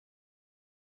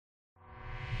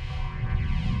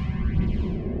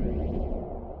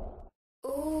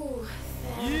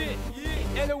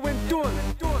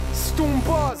Storm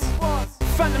Bars,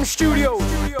 Phantom Studio,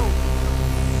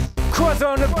 Kroser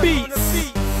on the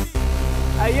beats.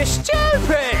 Are you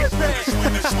stupid?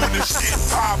 When this shit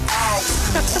pop out,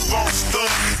 L.O.N.Don,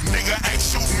 nigga ain't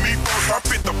shooting me first. I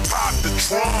fit the pop the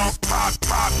drum, pop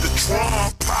the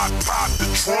drum, pop the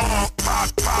drum, pop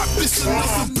the drum, pop the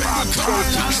drum,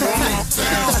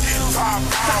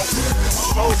 pop out.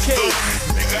 Okay.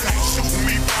 Nigga ain't shooting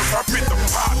me first. I fit the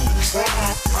pop the drum,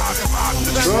 pop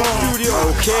the drum. Studio.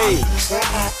 Okay.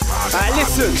 Alright,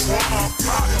 listen.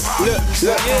 Look,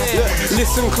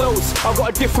 listen close. I got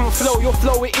a different flow. Your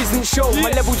flow, it isn't show.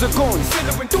 My levels are gone.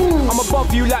 I'm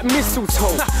above you like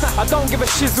mistletoe. I don't give a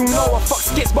shizzle, no. I fuck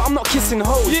skits, but I'm not kissing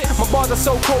hoes. My bars are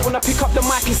so cold. When I pick up the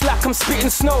mic, it's like I'm spitting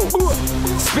snow.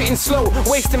 Spitting slow,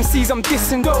 waste MCs, I'm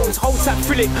dissing those. Whole tap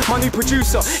Philip, my new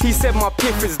producer, he said my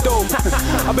piff is dope.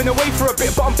 I've been away for a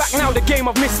bit, but I'm back now. The game,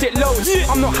 I've missed it loads.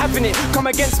 I'm not having it. Come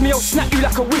against me, I'll snap you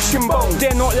like a wishing bone.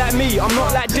 They're not like me, I'm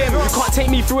not like them. You can't take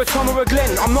me through a Tom or a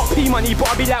Glen. I'm not P-Money, but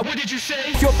I'll be like, what did you say?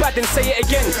 If you're bad, then say it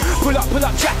again. Pull up,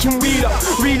 Jack and wheel up.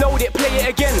 Reload it, play it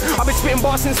again. I've been spitting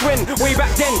bars since when? Way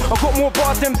back then. I've got more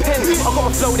bars than pen. I've got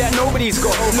a flow that nobody's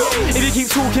got. Look, if you keep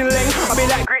talking lame, I'll be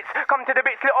like grits. Come to the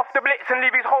bits, lit off the blitz and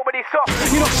leave his whole body soft.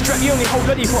 You're not strapped, you only hold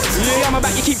lollipops. Yeah, I'm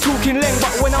about you keep talking lame,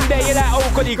 but when I'm there, you're like, oh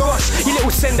golly gosh. You little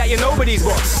send that you're nobody's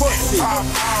boss. Pop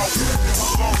out,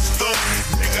 L.O.N.Don,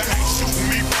 nigga ain't shooting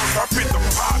me first. I fit the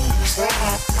pop the drum,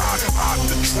 pop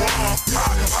the drum,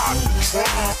 pop the drum,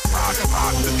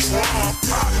 pop the drum,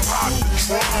 pop the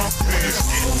drum. When this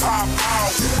shit pop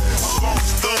out,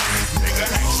 L.O.N.Don, nigga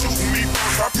ain't shooting me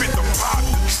first. I fit the pop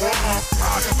the drum,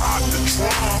 pop the drum, pop the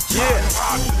drum,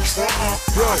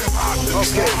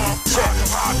 Okay,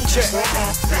 check.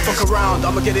 Fuck around,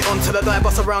 I'ma get it on till I die.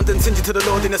 Bust around and send you to the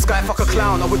Lord in the sky. Fuck a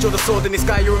clown, I would draw the sword in the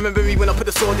sky. You remember me when I put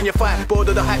the sword in your fight. Bored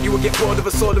of the hype, you would get bored of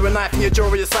a sword or a knife in your jaw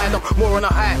or your side. I'm more on a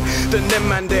hype than them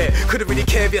man there. Couldn't really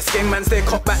care if your skin man's there.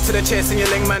 Cop back to the chest and your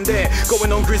leg man there.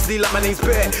 Going on grizzly like my name's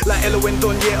Bear. Like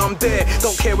L.O.N.Don, yeah I'm there.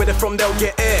 Don't care where they're from, they'll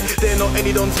get air. They're not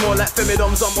any dons, more like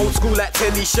femidoms. I'm old school like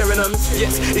Teddy Sheringham's.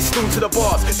 Yes, it's Storm to the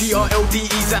bars.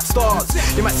 DRLDE's at stars.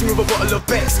 You might see me with a bottle of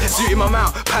Bex. Suit in my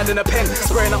mouth, pad and a pen.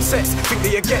 Spraying up sex, think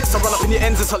that you get. So run up in your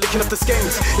ends and start licking up the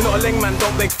skems. You're not a leng man,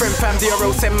 don't beg friend fam.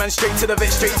 DRL send man straight to the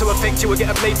vet, straight to effect. You will get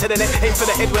a blade to the neck, aim for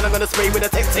the head when I'm gonna spray with a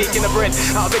tech taking the bread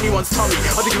out of anyone's tummy.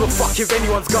 I don't give a fuck if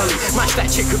anyone's gully. Match that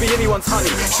chick, could be anyone's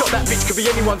honey. Shot that bitch, could be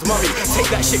anyone's mummy. Take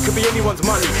that shit, could be anyone's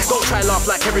money. Don't try laugh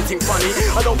like everything funny.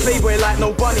 I don't play boy like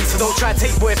no bunny, so don't try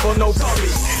take boy for no dummy.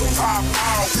 pop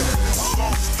out.